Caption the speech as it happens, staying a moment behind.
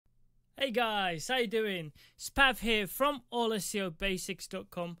Hey guys, how you doing? It's Pav here from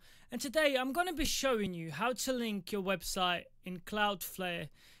allseobasics.com, and today I'm going to be showing you how to link your website in Cloudflare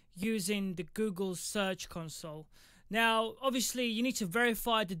using the Google Search Console. Now, obviously, you need to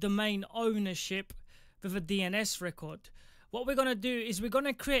verify the domain ownership with a DNS record. What we're going to do is we're going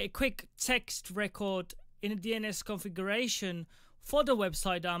to create a quick text record in a DNS configuration for the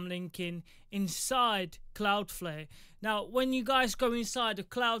website I'm linking inside Cloudflare. Now, when you guys go inside of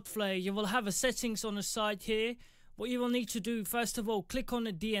Cloudflare, you will have a settings on the side here. What you will need to do, first of all, click on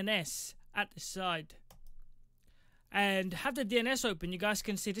the DNS at the side and have the DNS open. You guys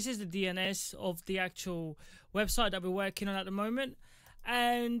can see this is the DNS of the actual website that we're working on at the moment.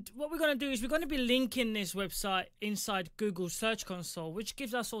 And what we're going to do is we're going to be linking this website inside Google Search Console, which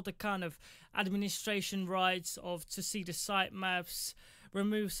gives us all the kind of administration rights to see the site maps,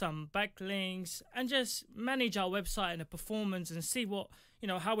 remove some backlinks, and just manage our website and the performance and see what,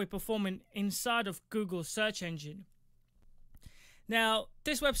 how we're performing inside of Google search engine. Now,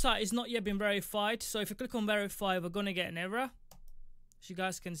 this website is not yet been verified, so if you click on verify, we're going to get an error, as you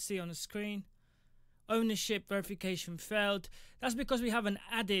guys can see on the screen. Ownership verification failed. That's because we haven't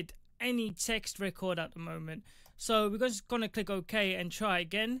added any text record at the moment. So we're just going to click OK and try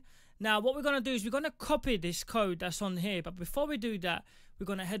again. Now what we're going to do is we're going to copy this code that's on here. But before we do that, we're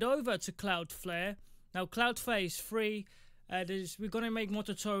going to head over to Cloudflare. Now Cloudflare is free. We're going to make more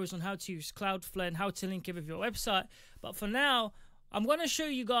tutorials on how to use Cloudflare and how to link it with your website. But for now, I'm going to show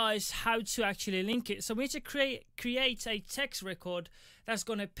you guys how to actually link it. So we need to create a text record that's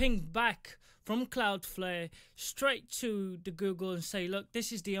going to ping back from Cloudflare straight to the Google and say, look,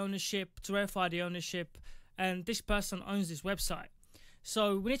 this is the ownership, to verify the ownership, and this person owns this website.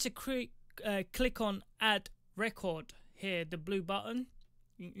 So we need to click on add record here, the blue button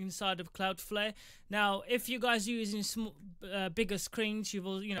inside of Cloudflare. Now, if you guys are using bigger screens, you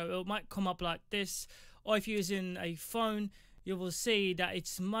will, it might come up like this, or if you're using a phone, you will see that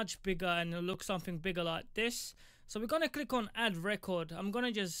it's much bigger and it'll look something bigger like this. So we're going to click on add record. I'm going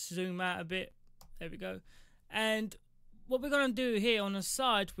to just zoom out a bit. There we go. And what we're going to do here on the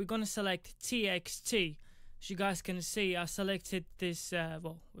side, we're going to select TXT. As you guys can see, I selected this,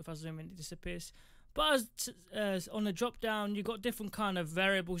 well, if I zoom in, it disappears. But as on the drop down, you've got different kind of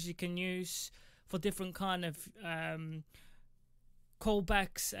variables you can use for different kind of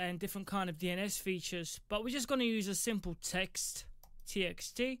callbacks and different kind of DNS features. But we're just going to use a simple text,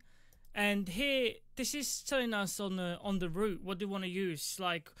 TXT. And here, this is telling us on the root, what do we want to use?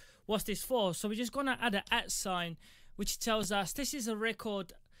 Like, what's this for? So we're just going to add an @ sign, which tells us this is a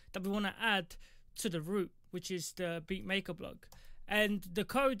record that we want to add to the root, which is the beatmaker blog. And the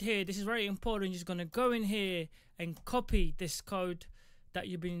code here, this is very important. You're just going to go in here and copy this code that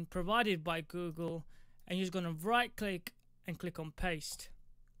you've been provided by Google. And you're just going to right click and click on paste.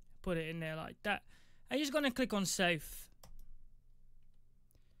 Put it in there like that. And you're just going to click on save.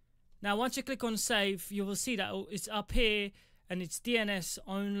 Now, once you click on save, you will see that it's up here and it's DNS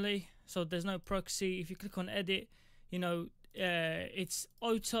only. So there's no proxy. If you click on edit, it's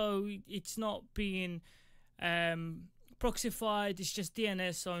auto. It's not being proxified. It's just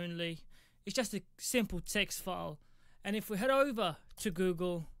DNS only. It's just a simple text file. And if we head over to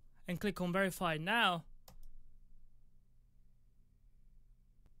Google and click on verify now,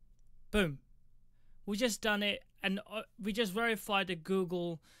 boom, we just done it, and we just verified the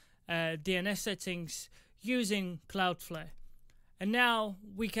Google DNS settings using Cloudflare. And now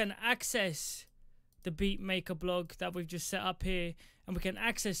we can access the beatmaker blog that we've just set up here, and we can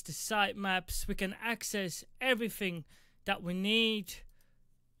access the site maps. We can access everything that we need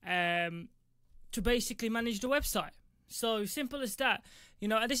to basically manage the website. So simple as that.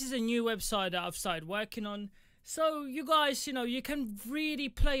 And this is a new website that I've started working on. So you guys, you can really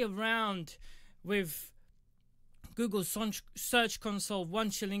play around with Google Search Console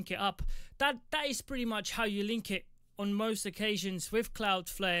once you link it up. That is pretty much how you link it on most occasions with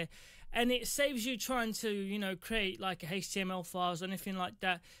Cloudflare, and it saves you trying to create like a HTML files or anything like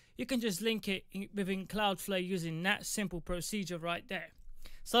that. You can just link it within Cloudflare using that simple procedure right there.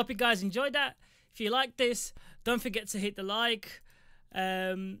 So I hope you guys enjoyed that. If you like this, don't forget to hit the like.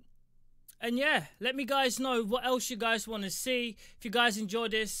 And yeah, let me guys know what else you guys want to see. If you guys enjoy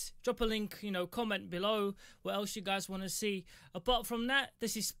this, drop a link, comment below what else you guys want to see. Apart from that,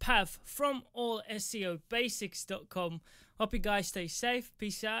 this is Pav from allseobasics.com. Hope you guys stay safe,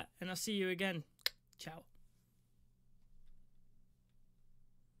 peace out, and I'll see you again. Ciao.